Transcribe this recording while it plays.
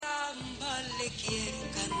le quiero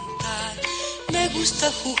cantar. Me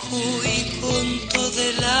gusta Jujuy con todo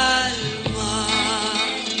el alma.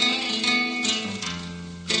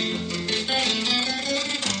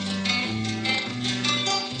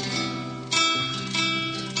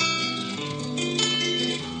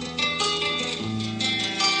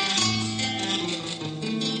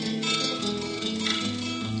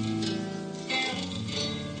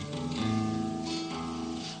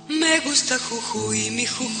 Me gusta Jujuy, mi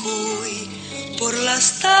Jujuy, por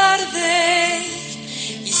las tardes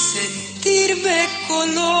y sentirme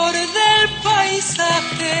color del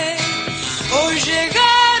paisaje, o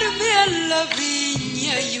llegarme a la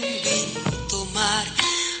viña y un vino tomar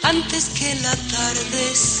antes que la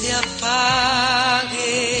tarde se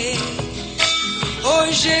apague, o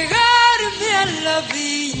llegarme a la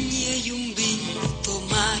viña y un vino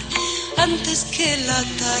tomar antes que la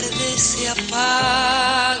tarde se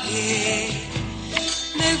apague.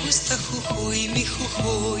 Me gusta Jujuy, mi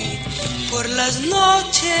Jujuy, por las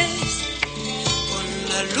noches, con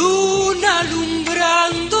la luna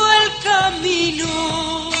alumbrando el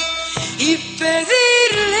camino, y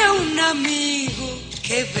pedirle a un amigo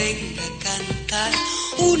que venga a cantar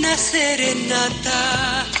una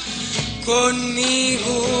serenata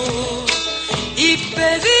conmigo, y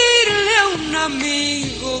pedirle a un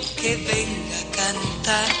amigo que venga a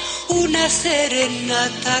cantar una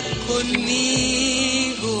serenata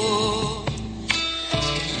conmigo.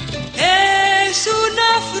 Es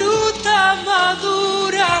una fruta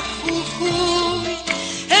madura, Jujuy,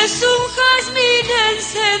 es un jazmín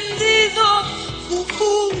encendido,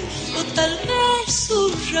 Jujuy, o tal vez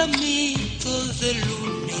un ramito de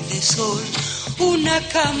luna y de sol, una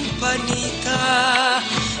campanita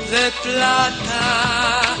de plata.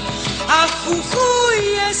 A Jujuy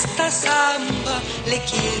esta samba le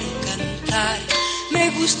quiero cantar. Me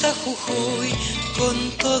gusta Jujuy con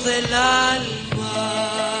todo el alma.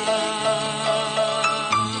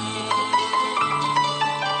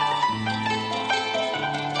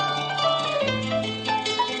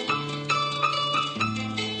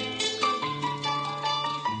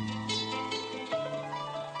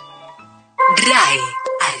 RAI,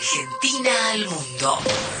 Argentina al mundo.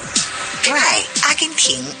 RAI,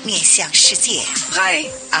 Argentin 面向世界。 RAI,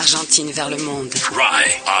 Argentine vers le monde.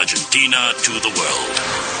 RAI, Argentina to the world.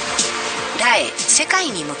 RAI, 世界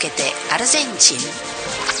に向けてアルゼンチン。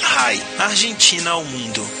 RAI, Argentina ao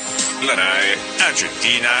mundo. La RAI,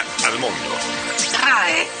 Argentina al mondo.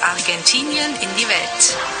 RAI, Argentinien in die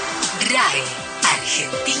Welt. RAI,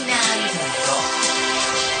 Argentina al mundo.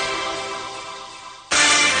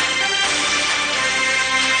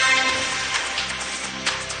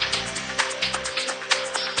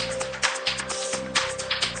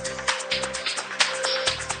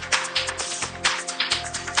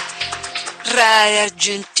 RAI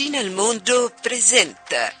Argentina al mondo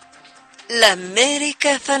presenta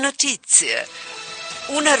L'America fa notizia,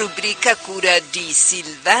 una rubrica a cura di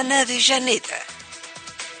Silvana Avellaneda.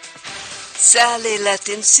 Sale la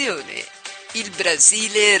tensione. Il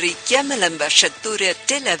Brasile richiama l'ambasciatore a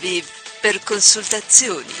Tel Aviv per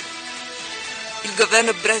consultazioni. Il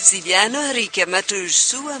governo brasiliano ha richiamato il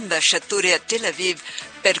suo ambasciatore a Tel Aviv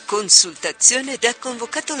per consultazione ed ha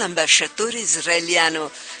convocato l'ambasciatore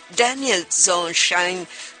israeliano Daniel Zonshine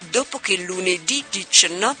dopo che lunedì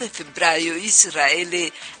 19 febbraio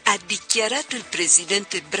Israele ha dichiarato il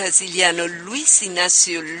presidente brasiliano Luiz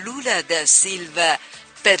Inácio Lula da Silva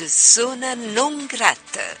persona non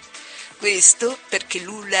grata. Questo perché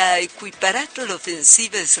Lula ha equiparato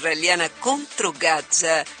l'offensiva israeliana contro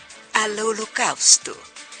Gaza all'Olocausto.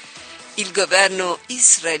 Il governo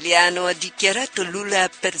israeliano ha dichiarato Lula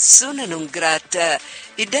persona non grata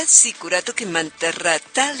ed ha assicurato che manterrà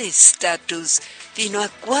tale status fino a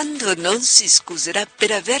quando non si scuserà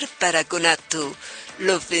per aver paragonato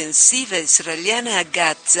l'offensiva israeliana a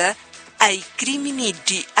Gaza ai crimini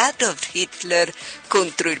di Adolf Hitler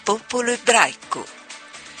contro il popolo ebraico.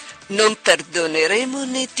 Non perdoneremo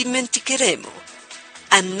né dimenticheremo.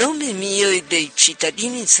 A nome mio e dei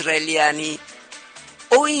cittadini israeliani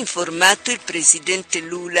ho informato il presidente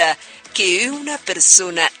Lula che è una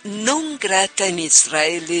persona non grata in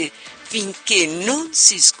Israele finché non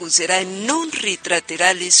si scuserà e non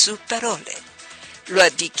ritratterà le sue parole. Lo ha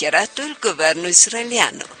dichiarato il governo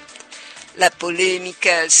israeliano. La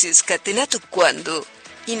polemica si è scatenata quando,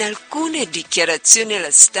 in alcune dichiarazioni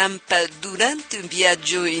alla stampa durante un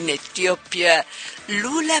viaggio in Etiopia,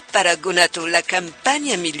 Lula ha paragonato la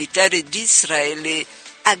campagna militare di Israele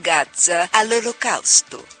a Gaza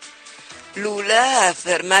all'Olocausto. Lula ha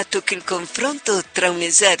affermato che il confronto tra un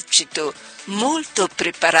esercito molto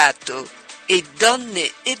preparato e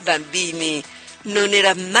donne e bambini non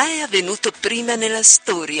era mai avvenuto prima nella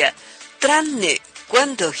storia, tranne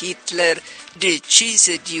quando Hitler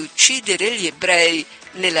decise di uccidere gli ebrei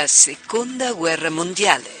nella Seconda Guerra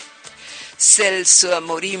Mondiale. Celso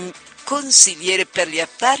Amorim, consigliere per gli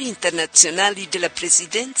affari internazionali della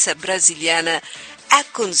presidenza brasiliana, ha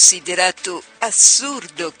considerato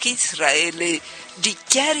assurdo che Israele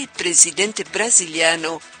dichiari il presidente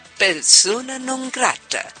brasiliano persona non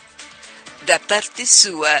grata. Da parte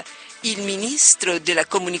sua, il ministro della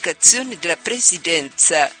comunicazione della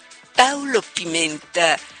presidenza, Paolo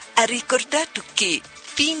Pimenta, ha ricordato che,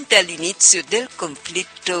 fin dall'inizio del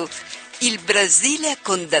conflitto, il Brasile ha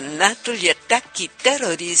condannato gli attacchi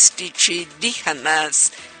terroristici di Hamas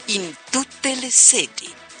in tutte le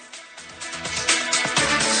sedi.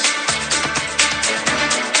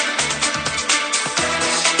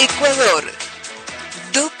 Ecuador.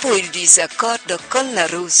 Dopo il disaccordo con la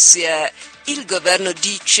Russia, il governo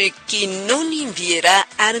dice che non invierà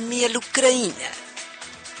armi all'Ucraina.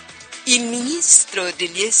 Il ministro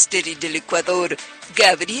degli esteri dell'Ecuador,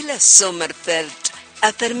 Gabriela Sommerfeld, ha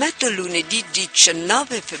affermato lunedì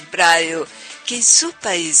 19 febbraio che il suo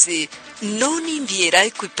paese non invierà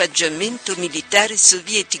equipaggiamento militare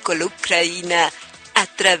sovietico all'Ucraina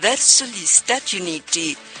attraverso gli Stati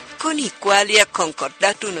Uniti, con i quali ha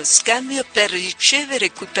concordato uno scambio per ricevere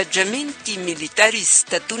equipaggiamenti militari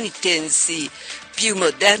statunitensi più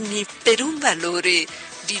moderni per un valore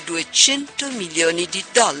di $200 milioni.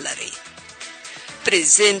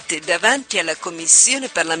 Presente davanti alla Commissione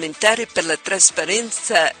parlamentare per la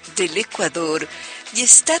trasparenza dell'Ecuador, gli è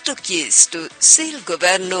stato chiesto se il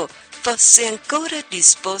governo fosse ancora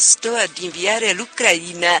disposto ad inviare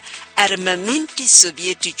all'Ucraina armamenti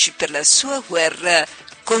sovietici per la sua guerra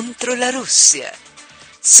contro la Russia.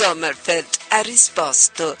 Sommerfeld ha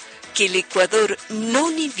risposto che l'Ecuador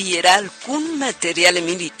non invierà alcun materiale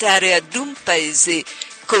militare ad un paese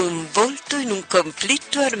coinvolto in un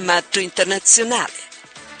conflitto armato internazionale.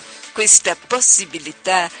 Questa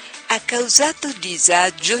possibilità ha causato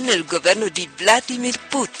disagio nel governo di Vladimir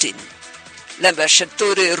Putin.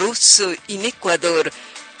 L'ambasciatore russo in Ecuador,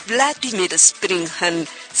 Vladimir Springhan,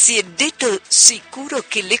 si è detto sicuro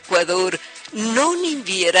che l'Ecuador non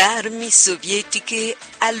invierà armi sovietiche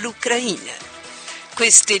all'Ucraina.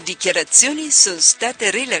 Queste dichiarazioni sono state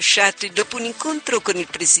rilasciate dopo un incontro con il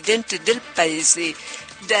presidente del paese,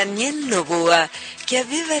 Daniel Noboa, che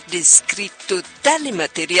aveva descritto tale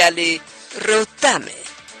materiale rotame.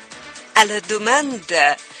 Alla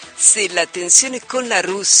domanda se la tensione con la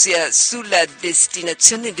Russia sulla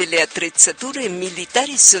destinazione delle attrezzature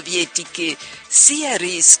militari sovietiche sia a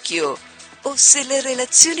rischio o se le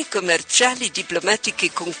relazioni commerciali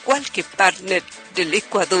diplomatiche con qualche partner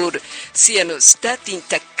dell'Ecuador siano state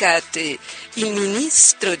intaccate, il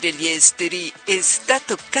ministro degli esteri è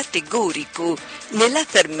stato categorico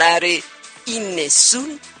nell'affermare in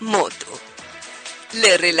nessun modo.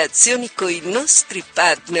 Le relazioni con i nostri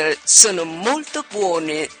partner sono molto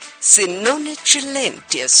buone, se non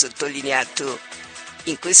eccellenti, ha sottolineato.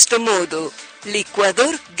 In questo modo,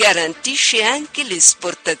 l'Ecuador garantisce anche le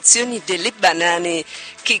esportazioni delle banane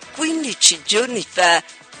che 15 giorni fa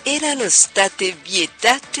erano state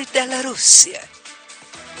vietate dalla Russia.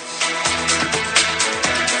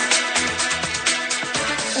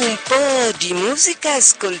 Un po' di musica,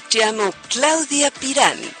 ascoltiamo Claudia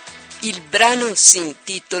Piran. Il brano si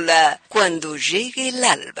intitola Quando llegue el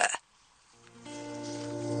alba.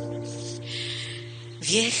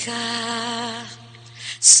 Vieja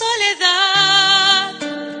soledad,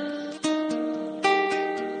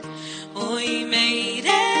 hoy me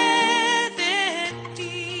iré de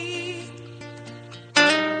ti,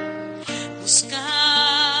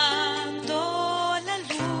 buscando la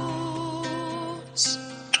luz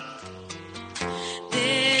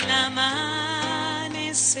del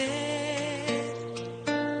amanecer.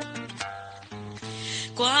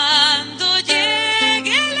 Cuando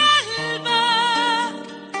llegue el alba,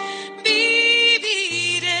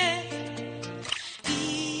 viviré,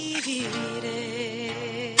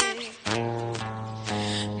 viviré.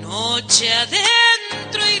 Noche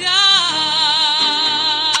adentro irá,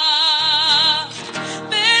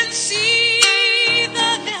 vencida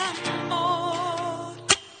de amor.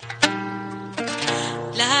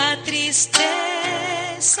 La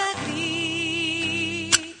tristeza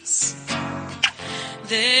gris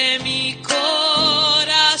de mi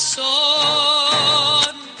corazón.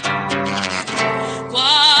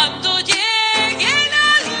 Cuando llegue el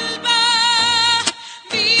alba,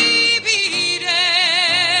 viviré,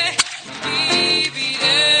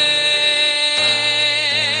 viviré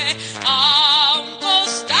a un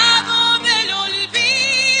costado del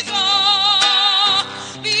olvido,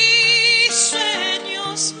 mi sueño.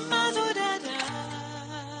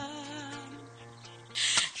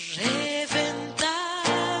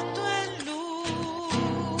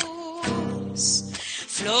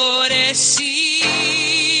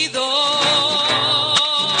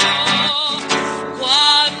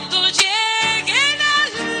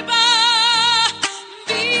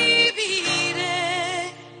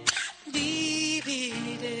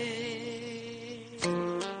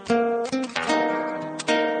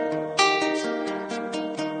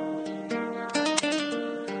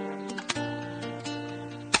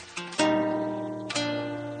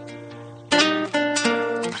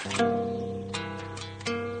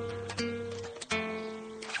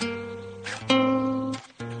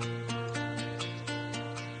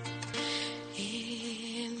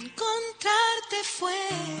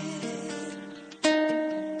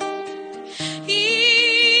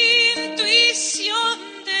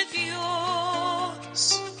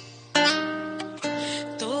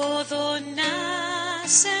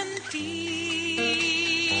 sentir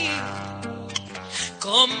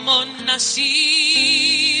como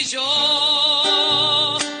nací yo.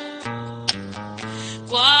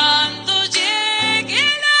 Cuando llegue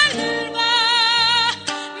el alba,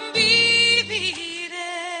 viviré,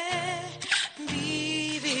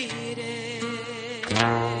 viviré.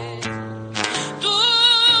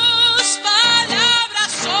 Tus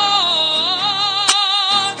palabras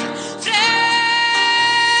son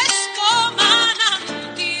fresco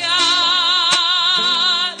manantial,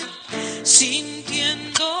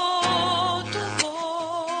 sintiendo tu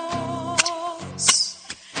voz,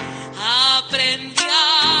 aprendí a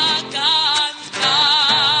cantar.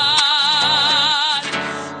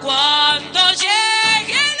 Cuando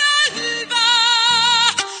llegue el alba,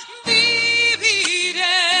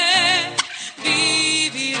 viviré,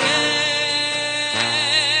 viviré.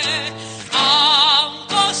 A un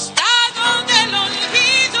costado del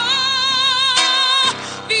olvido,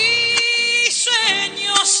 mis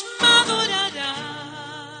sueños madurarán,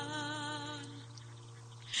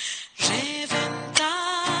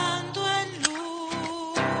 reventando en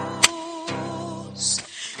luz,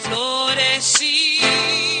 florecido.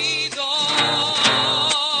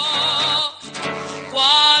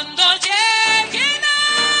 Cuando llegue el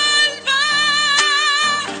alba,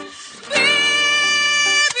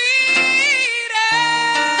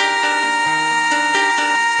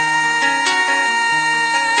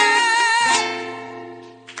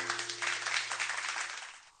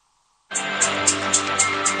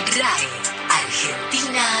 RAE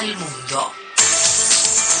Argentina al mundo.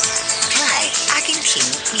 RAI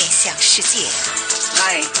Argentine 面向世界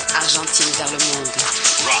RAI Argentine vers le monde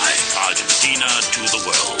RAI Argentina to the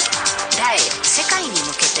world. RAI 世界に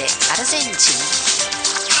向けてアルゼンチン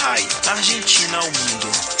RAI Argentina ao mundo.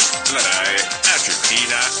 La RAE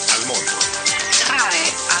Argentina al mondo.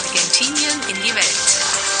 RAE Argentinien in die Welt.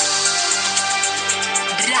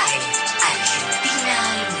 RAE Argentina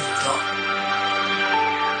al mundo.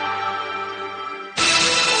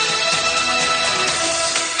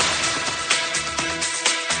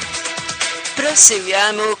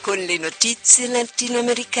 Proseguiamo con le notizie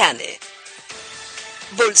latinoamericane.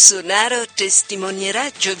 Bolsonaro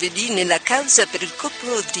testimonierà giovedì nella causa per il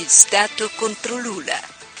colpo di Stato contro Lula.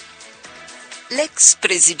 L'ex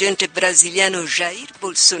presidente brasiliano Jair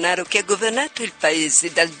Bolsonaro, che ha governato il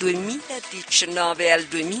paese dal 2019 al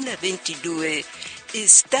 2022, è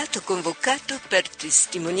stato convocato per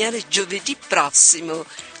testimoniare giovedì prossimo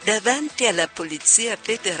davanti alla Polizia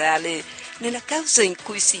Federale nella causa in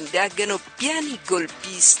cui si indagano piani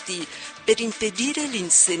golpisti per impedire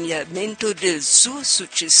l'insediamento del suo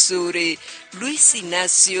successore Luiz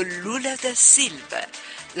Inácio Lula da Silva.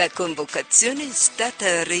 La convocazione è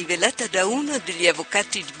stata rivelata da uno degli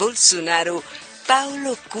avvocati di Bolsonaro,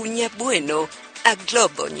 Paolo Cunha Bueno, a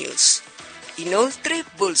Globo News. Inoltre,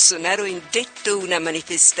 Bolsonaro ha indetto una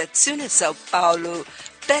manifestazione a Sao Paulo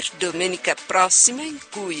per domenica prossima in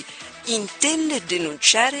cui intende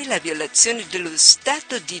denunciare la violazione dello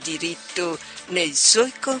Stato di diritto nei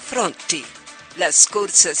suoi confronti. La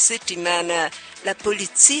scorsa settimana la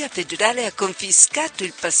Polizia Federale ha confiscato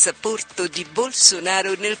il passaporto di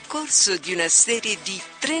Bolsonaro nel corso di una serie di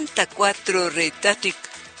 34 retati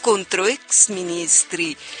contro ex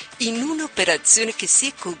ministri in un'operazione che si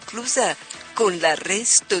è conclusa con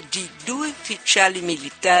l'arresto di 2 ufficiali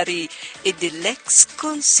militari e dell'ex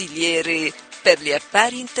consigliere per gli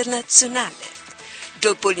affari internazionali.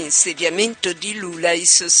 Dopo l'insediamento di Lula, i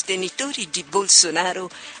sostenitori di Bolsonaro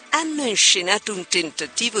hanno inscenato un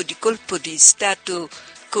tentativo di colpo di Stato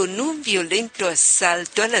con un violento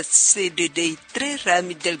assalto alla sede dei 3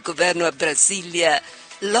 rami del governo a Brasilia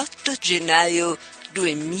l'8 gennaio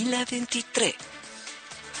 2023.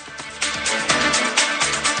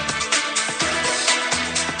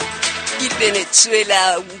 Il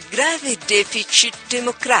Venezuela ha un grave deficit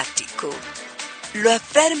democratico. Lo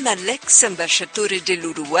afferma l'ex ambasciatore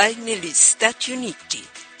dell'Uruguay negli Stati Uniti.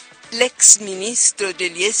 L'ex ministro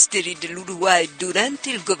degli esteri dell'Uruguay durante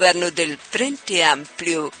il governo del Frente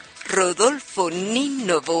Amplio, Rodolfo Nin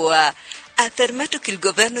Novoa, ha affermato che il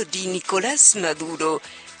governo di Nicolás Maduro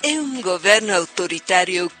è un governo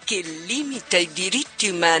autoritario che limita i diritti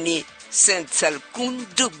umani senza alcun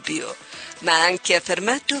dubbio, ma ha anche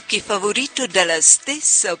affermato che è favorito dalla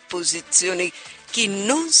stessa opposizione che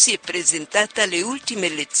non si è presentata alle ultime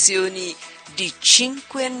elezioni di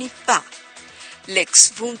 5 anni fa.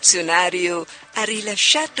 L'ex funzionario ha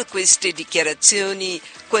rilasciato queste dichiarazioni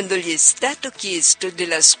quando gli è stato chiesto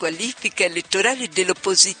della squalifica elettorale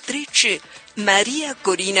dell'oppositrice Maria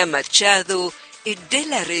Corina Machado e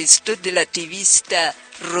dell'arresto dell'attivista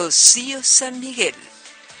Rocío San Miguel.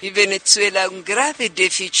 Il Venezuela ha un grave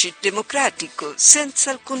deficit democratico, senza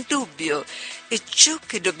alcun dubbio, e ciò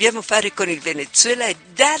che dobbiamo fare con il Venezuela è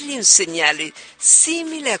dargli un segnale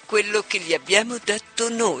simile a quello che gli abbiamo dato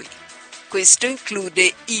noi. Questo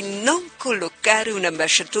include il non collocare un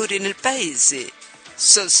ambasciatore nel paese,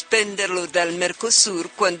 sospenderlo dal Mercosur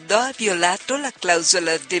quando ha violato la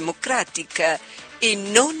clausola democratica e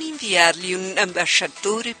non inviargli un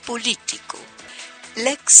ambasciatore politico.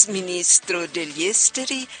 L'ex ministro degli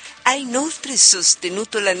esteri ha inoltre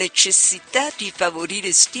sostenuto la necessità di favorire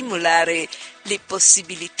e stimolare le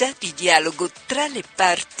possibilità di dialogo tra le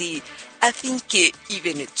parti affinché i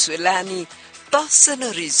venezuelani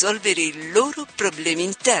possano risolvere i loro problemi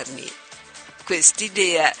interni.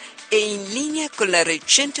 Quest'idea è in linea con la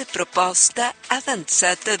recente proposta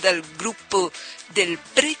avanzata dal gruppo del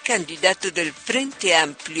precandidato del Frente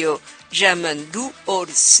Amplio, Yamandu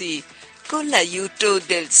Orsi, con l'aiuto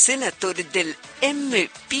del senatore del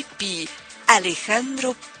MPP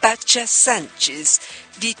Alejandro Pacha Sánchez,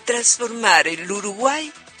 di trasformare l'Uruguay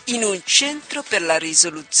in un centro per la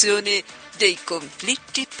risoluzione dei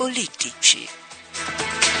conflitti politici.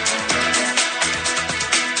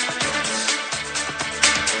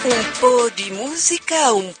 Un po' di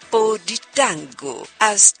musica, un po' di tango.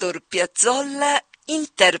 Astor Piazzolla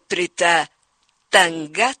interpreta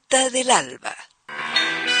Tangata dell'Alba.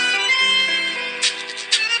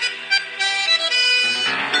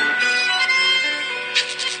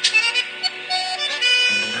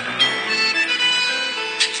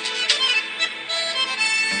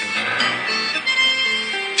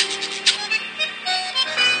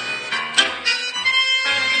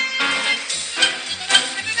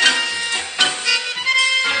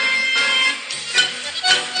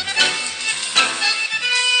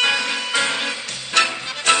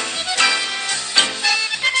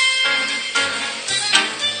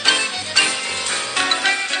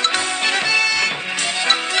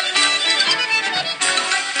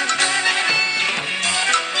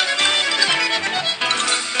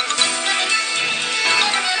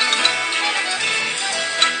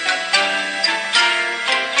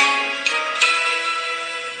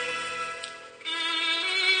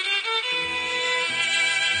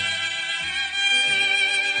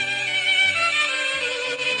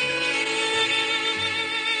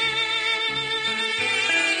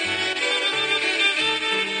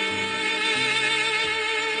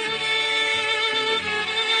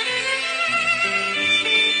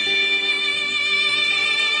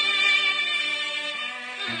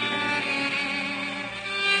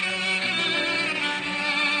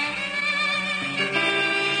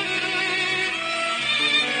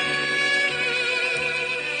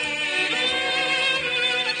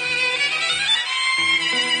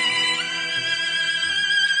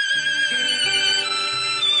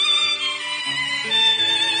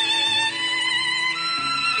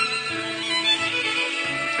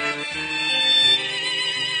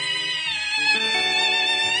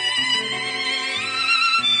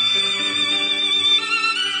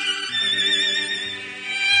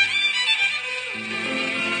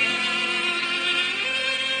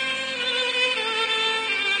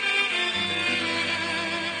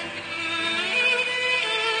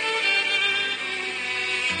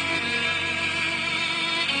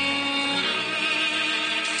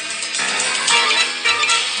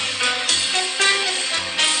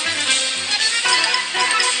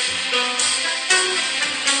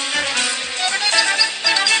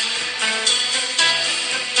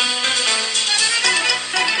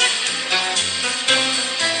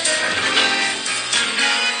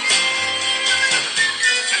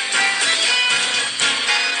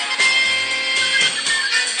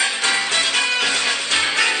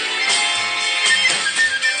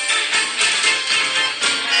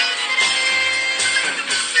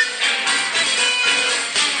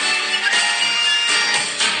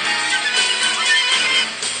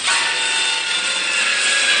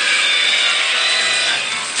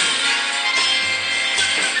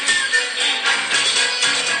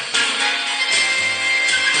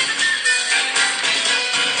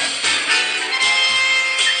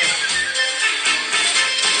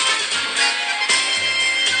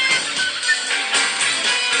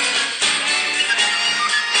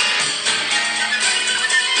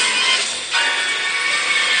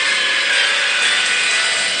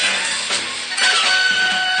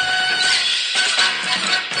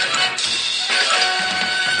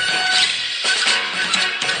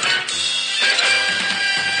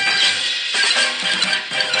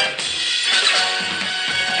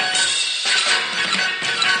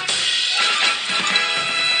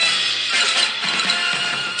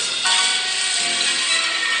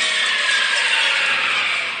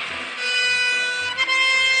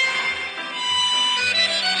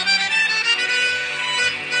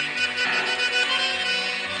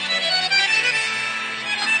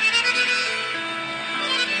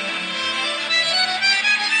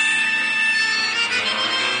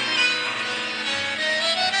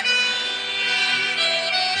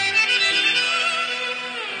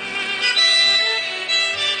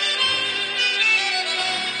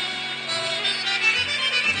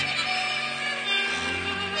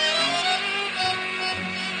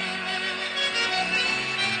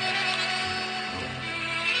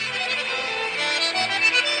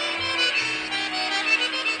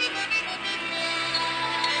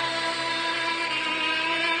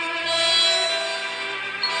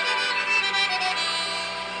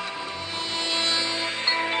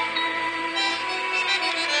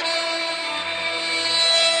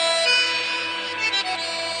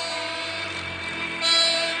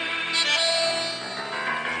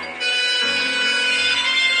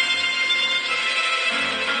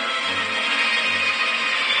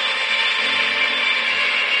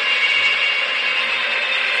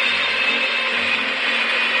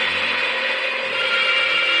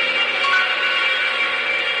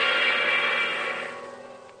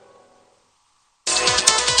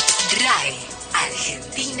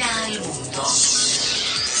 mundo.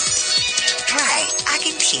 RAI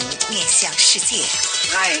Argentin 面向世界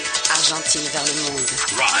RAI Argentine vers le monde.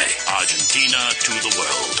 RAI Argentina to the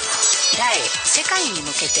world. RAI 世界に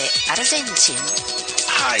向けてアルゼンチン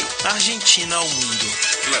RAI Argentina ao mundo.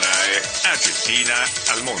 RAI Argentina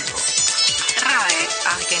al mondo. RAI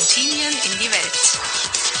Argentinien in die Welt.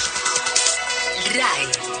 RAI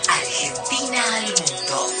Argentina al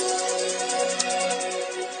mundo.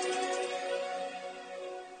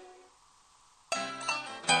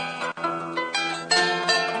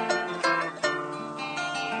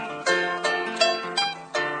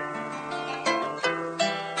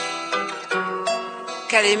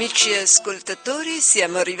 Cari amici ascoltatori,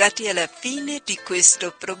 siamo arrivati alla fine di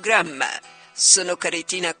questo programma. Sono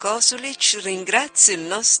Caritina Kosulic, ringrazio il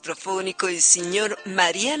nostro fonico, il signor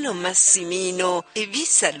Mariano Massimino, e vi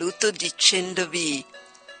saluto dicendovi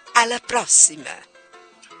alla prossima!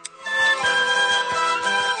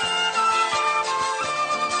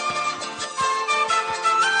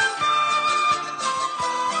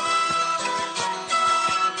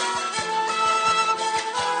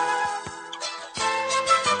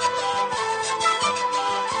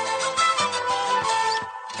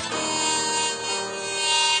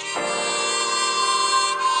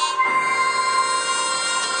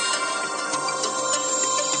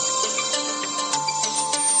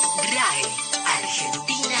 RAI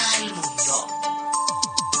Argentina al mundo.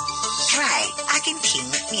 RAI Argentin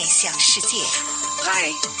面向世界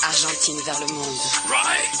RAI Argentine vers le monde.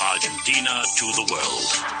 RAI Argentina to the world.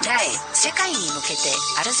 RAI 世界に向けて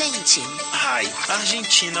アルゼンチン RAI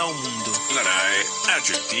Argentina ao mundo. RAI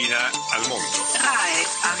Argentina al mondo. RAI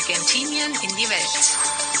Argentinien in die Welt.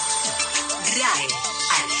 RAI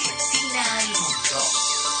Argentina al mundo.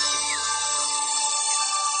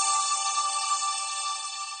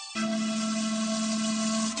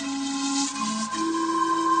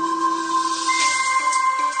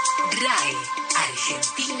 RAI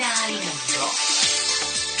Argentina al mundo.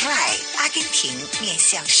 RAI Argentin 面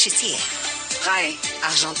向世界 RAI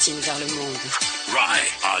Argentine vers le monde. RAI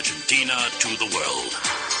Argentina to the world.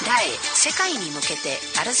 RAI 世界に向けて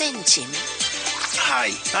アルゼンチン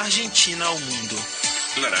RAI Argentina ao mundo.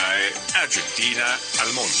 RAI Argentina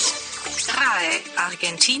al mondo. RAI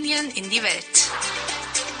Argentinien in die Welt.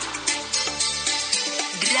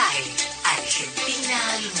 RAI Argentina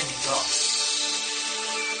al mundo.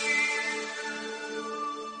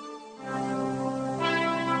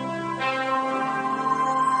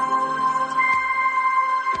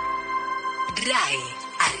 RAI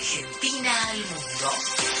Argentina al mundo.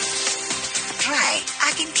 RAI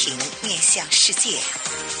Argentin 面向世界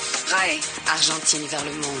RAI Argentine vers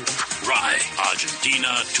le monde. RAI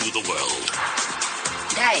Argentina to the world.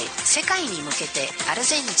 RAI 世界に向けてアル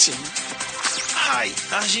ゼンチン RAI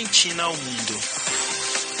Argentina ao mundo.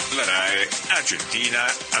 RAI Argentina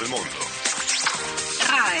al mondo.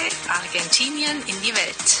 RAI Argentinien in die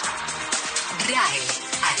Welt. RAI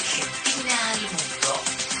Argentina al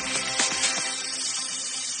mundo.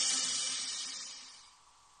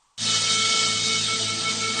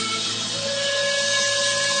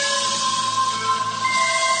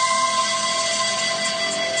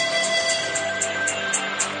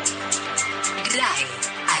 RAI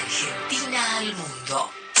Argentina al mundo.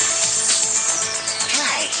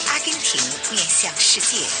 RAI Argentin 面向世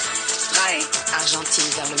界 RAI Argentine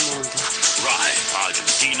vers le monde. RAI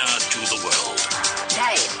Argentina to the world.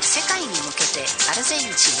 RAI 世界に向けてアルゼン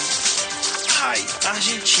チン RAI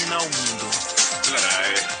Argentina ao mundo.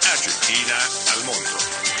 RAI Argentina al mondo.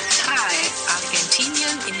 RAI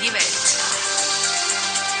Argentinien in die Welt.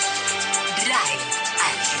 RAI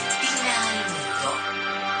Argentina al mundo.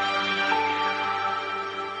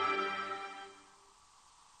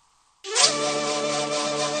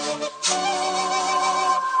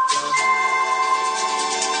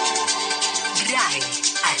 RAI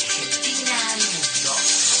Argentina al mundo.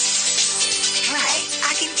 RAI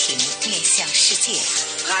Argentin 面向世界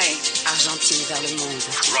RAI Argentine vers le monde.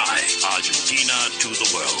 RAI Argentina to the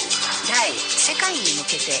world. RAI 世界に向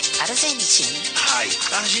けてアルゼンチン RAI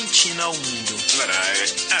Argentina ao mundo. RAI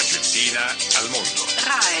Argentina al mondo.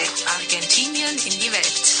 RAI Argentinien in die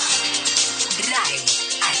Welt. RAI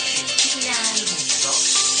Argentina al mundo.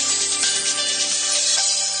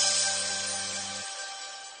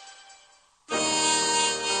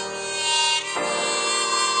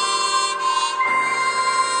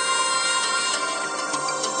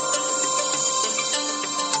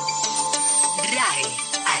 RAI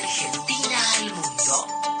Argentina al mundo.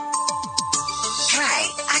 RAI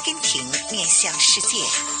Argentin 面向世界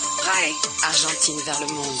RAI Argentine vers le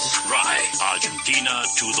monde. RAI Argentina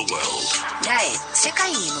to the world. RAI 世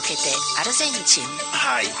界に向けてアルゼンチン。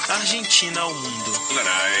 RAI Argentina ao mundo.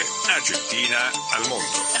 RAI Argentina al mondo.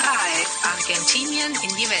 RAI Argentinien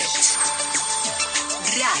in die Welt.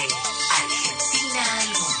 RAI Argentina al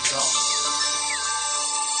mundo.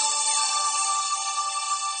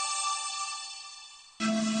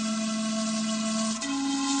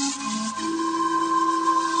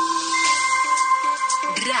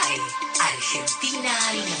 RAI Argentina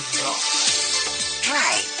al mundo.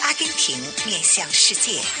 RAI 阿根廷面向世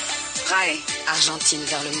界。 RAI Argentine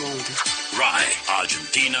vers le monde. RAI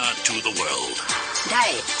Argentina to the world.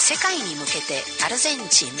 RAI 世界に向けてアルゼン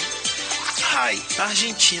チン。 RAI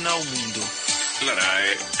Argentina ao mundo.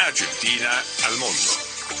 RAI Argentina al mondo.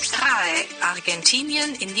 RAI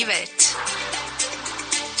Argentinien in die Welt.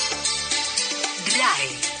 RAI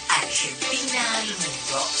Argentina al mundo.